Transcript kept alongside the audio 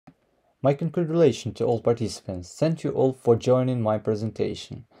My congratulations to all participants. Thank you all for joining my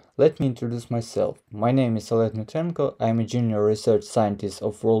presentation. Let me introduce myself. My name is Oleh Dmytrenko. I am a junior research scientist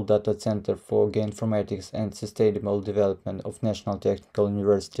of World Data Center for Geoinformatics and Sustainable Development of National Technical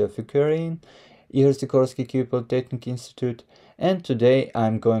University of Ukraine, Zgurovsky Polytechnic Institute, and today I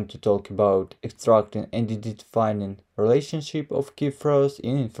am going to talk about extracting and defining relationship of key phrases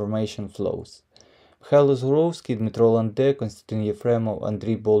in information flows. Mikhail Zgurovsky, Dmytro Lande, Konstantin Yefremov,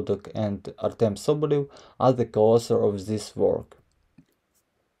 Andrei Boldak, and Artem Soboliev are the co-authors of this work.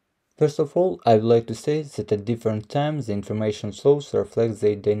 First of all, I would like to say that at different times the information flows reflect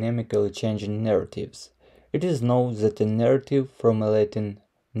the dynamically changing narratives. It is known that a narrative, from a Latin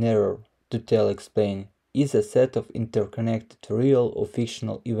narrare, to tell, explain, is a set of interconnected real or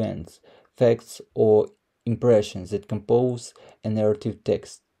fictional events, facts, or impressions that compose a narrative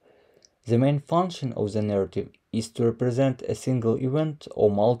text. The main function of the narrative is to represent a single event or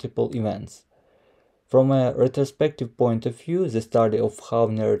multiple events. From a retrospective point of view, the study of how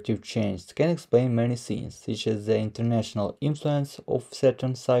narrative changed can explain many things, such as the international influence of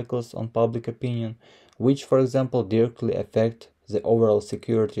certain cycles on public opinion, which, for example, directly affect the overall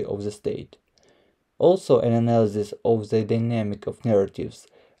security of the state. Also, an analysis of the dynamic of narratives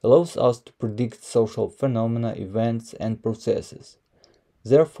allows us to predict social phenomena, events, and processes.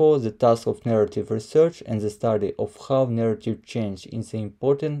 Therefore, the task of narrative research and the study of how narrative change is an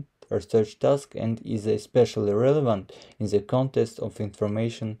important research task and is especially relevant in the context of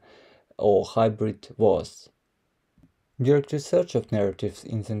information or hybrid wars. Direct research of narratives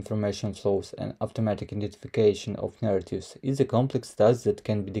in the information flows and automatic identification of narratives is a complex task that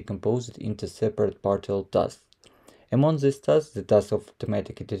can be decomposed into separate partial tasks. Among these tasks, the task of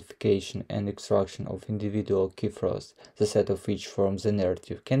automatic identification and extraction of individual key phrases, the set of which forms the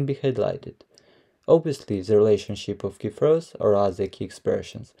narrative, can be highlighted. Obviously, the relationship of key phrases or other key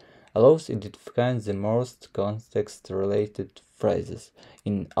expressions allows identifying the most context-related phrases,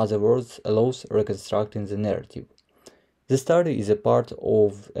 in other words, allows reconstructing the narrative. The study is a part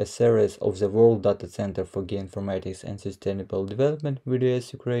of a series of the World Data Center for Geoinformatics and Sustainable Development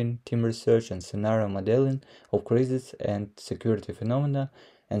VDS Ukraine team research and scenario modeling of crisis and security phenomena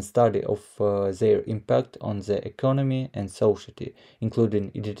and study of their impact on the economy and society,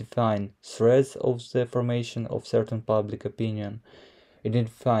 including identifying threats of the formation of certain public opinion,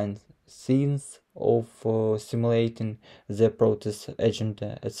 identifying scenes of simulating the protest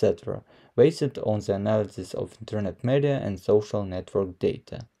agenda, etc., based on the analysis of internet media and social network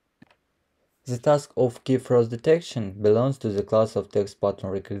data. The task of key phrase detection belongs to the class of text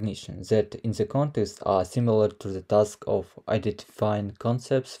pattern recognition that in the context are similar to the task of identifying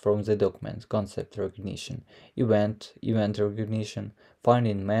concepts from the document, concept recognition, event recognition,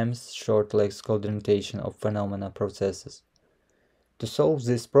 finding memes, short lexical denotation of phenomena processes. To solve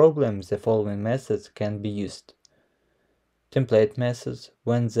this problem, the following methods can be used. Template methods,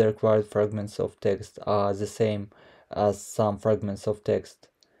 when the required fragments of text are the same as some fragments of text.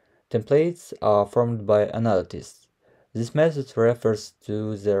 Templates are formed by analysts. This method refers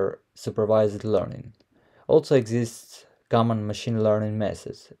to their supervised learning. Also exists common machine learning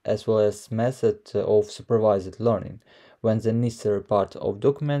methods, as well as method of supervised learning, when the necessary part of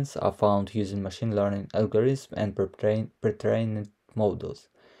documents are found using machine learning algorithms and pre-trained models.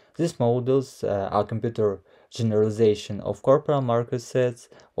 These models are computer generalization of corporal marker sets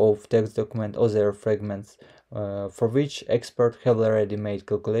of text document or their fragments, for which experts have already made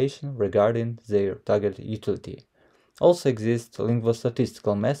calculation regarding their target utility. Also exist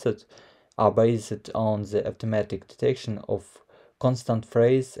linguistic-statistical methods are based on the automatic detection of constant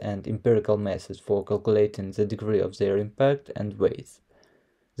phrase and empirical methods for calculating the degree of their impact and weight.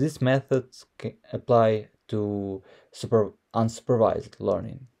 These methods can apply to unsupervised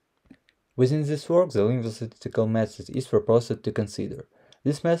learning. Within this work, the linguistic-statistical method is proposed to consider.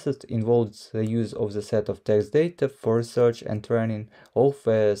 This method involves the use of the set of text data for research and training of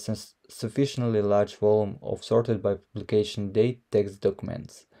a sufficiently large volume of sorted by publication date text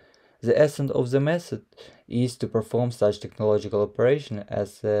documents. The essence of the method is to perform such technological operation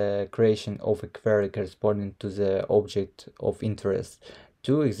as the creation of a query corresponding to the object of interest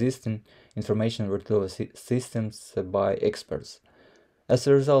to existing information retrieval systems by experts. As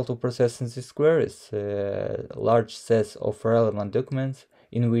a result of processing these queries, large sets of relevant documents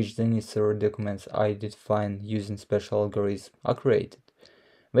in which the necessary documents are identified using special algorithms are created.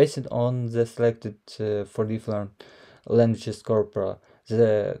 Based on the selected for different languages corpora,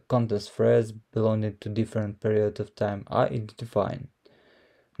 the context phrase belonging to different periods of time are identified.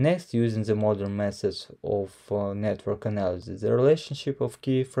 Next, using the modern methods of network analysis, the relationship of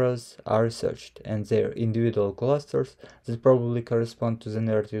key phrases are researched, and their individual clusters that probably correspond to the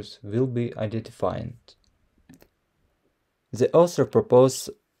narratives will be identified. The author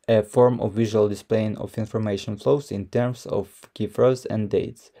proposed a form of visual displaying of information flows in terms of key phrases and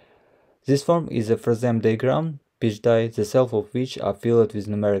dates. This form is a Phraseme Diagram, pitch die, the cells of which are filled with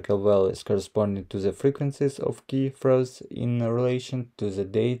numerical values corresponding to the frequencies of key phrases in relation to the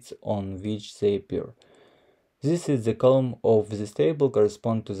dates on which they appear. This is the column of this table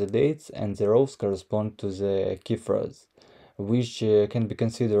correspond to the dates and the rows correspond to the key phrase, which can be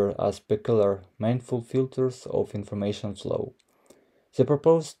considered as peculiar meaningful filters of information flow. The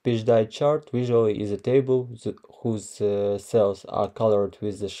proposed pitch die chart visually is a table whose cells are colored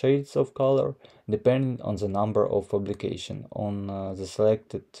with the shades of color depending on the number of publications on the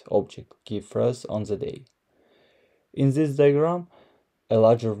selected object key phrase on the day. In this diagram, a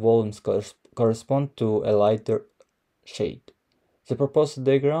larger volumes correspond to a lighter shade. The proposed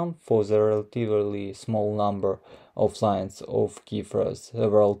diagram for the relatively small number of lines of key phrase,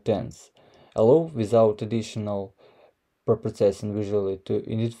 several tens, allow without additional preprocessing visually to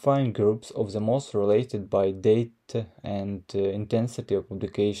identify groups of the most related by date and intensity of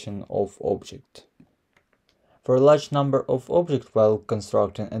publication of object. For a large number of objects while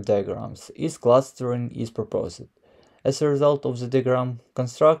constructing a diagrams, each clustering is proposed. As a result of the diagram,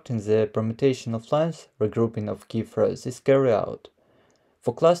 constructing the permutation of lines, regrouping of key phrases is carried out.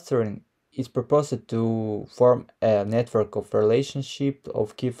 For clustering, it's proposed to form a network of relationship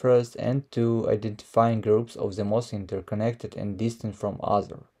of key phrases and to identify groups of the most interconnected and distant from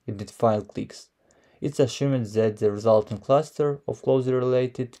other identified clicks. It's assumed that the resulting cluster of closely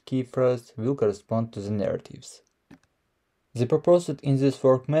related key phrases will correspond to the narratives. The proposed in this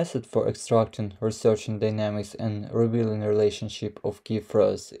work method for extracting, researching dynamics and revealing relationship of key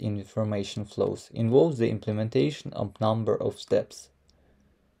phrases in information flows involves the implementation of a number of steps.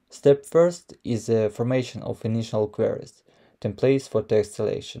 Step first is the formation of initial queries, templates for text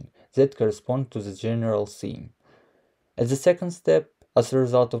selection, that correspond to the general theme. At the second step, as a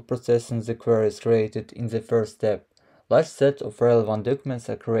result of processing the queries created in the first step, large sets of relevant documents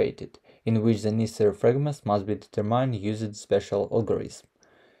are created, in which the necessary fragments must be determined using special algorithm.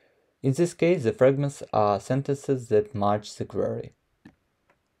 In this case, the fragments are sentences that match the query.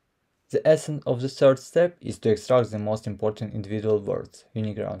 The essence of the third step is to extract the most important individual words,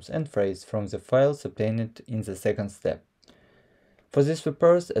 unigrams, and phrases from the files obtained in the second step. For this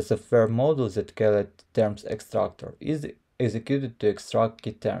purpose, a software module that called terms extractor is executed to extract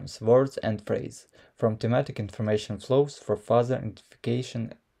key terms, words, and phrases from thematic information flows for further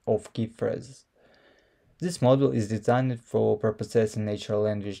identification of key phrases. This module is designed for preprocessing natural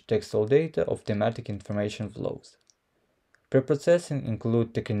language textual data of thematic information flows. Preprocessing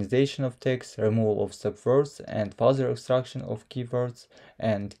includes tokenization of text, removal of subwords, and further extraction of keywords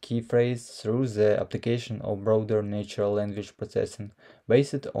and key phrases through the application of broader natural language processing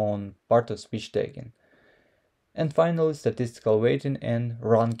based on part-of-speech tagging. And finally, statistical weighting and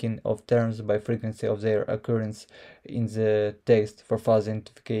ranking of terms by frequency of their occurrence in the text for further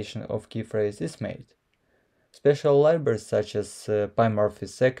identification of key phrases is made. Special libraries such as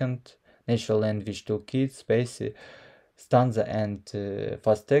PyMorphy2nd, Natural Language Toolkit, Spacy, Stanza, and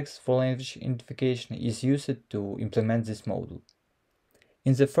FastText for language identification is used to implement this module.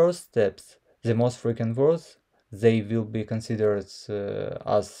 In the first steps, the most frequent words, they will be considered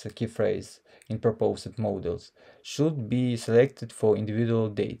as key phrase in proposed models, should be selected for individual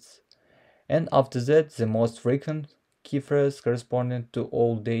dates. And after that, the most frequent key phrase corresponding to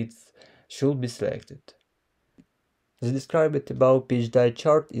all dates should be selected. The described above pitch die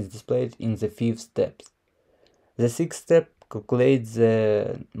chart is displayed in the fifth step. The sixth step calculates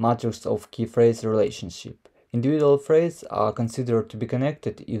the matrix of key phrase relationship. Individual phrases are considered to be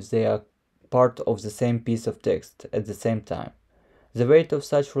connected if they are part of the same piece of text at the same time. The weight of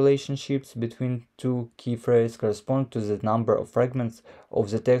such relationships between two key phrases corresponds to the number of fragments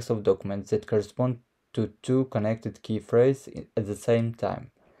of the text of documents that correspond to two connected key phrases at the same time.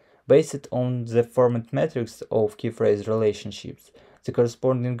 Based on the format matrix of key phrase relationships, the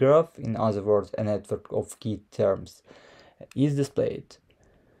corresponding graph, in other words, a network of key terms, is displayed.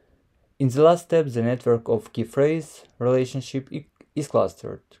 In the last step, the network of key phrase relationship is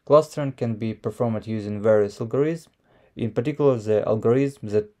clustered. Clustering can be performed using various algorithms. In particular, the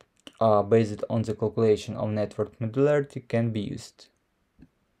algorithms that are based on the calculation of network modularity can be used.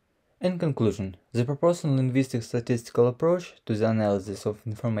 In conclusion, the proposed linguistic-statistical approach to the analysis of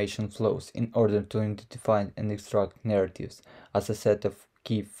information flows in order to identify and extract narratives as a set of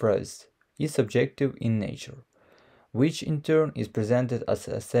key phrases is subjective in nature. which in turn is presented as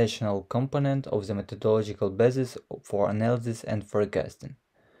an essential component of the methodological basis for analysis and forecasting.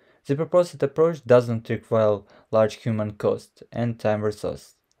 The proposed approach doesn't require large human cost and time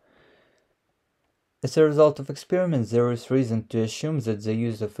resources. As a result of experiments, there is reason to assume that the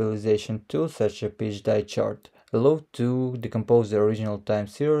use of visualization tools such as PHDI chart allow to decompose the original time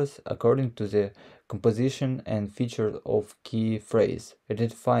series according to the composition and features of key phrase,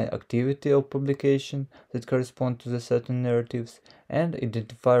 identify activity of publication that correspond to the certain narratives, and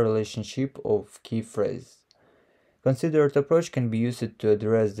identify relationship of key phrases. Considered approach can be used to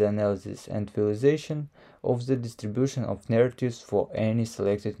address the analysis and visualization of the distribution of narratives for any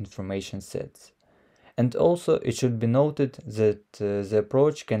selected information sets. And also, it should be noted that the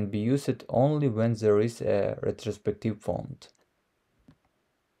approach can be used only when there is a retrospective font.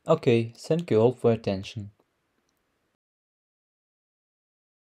 Okay, thank you all for attention.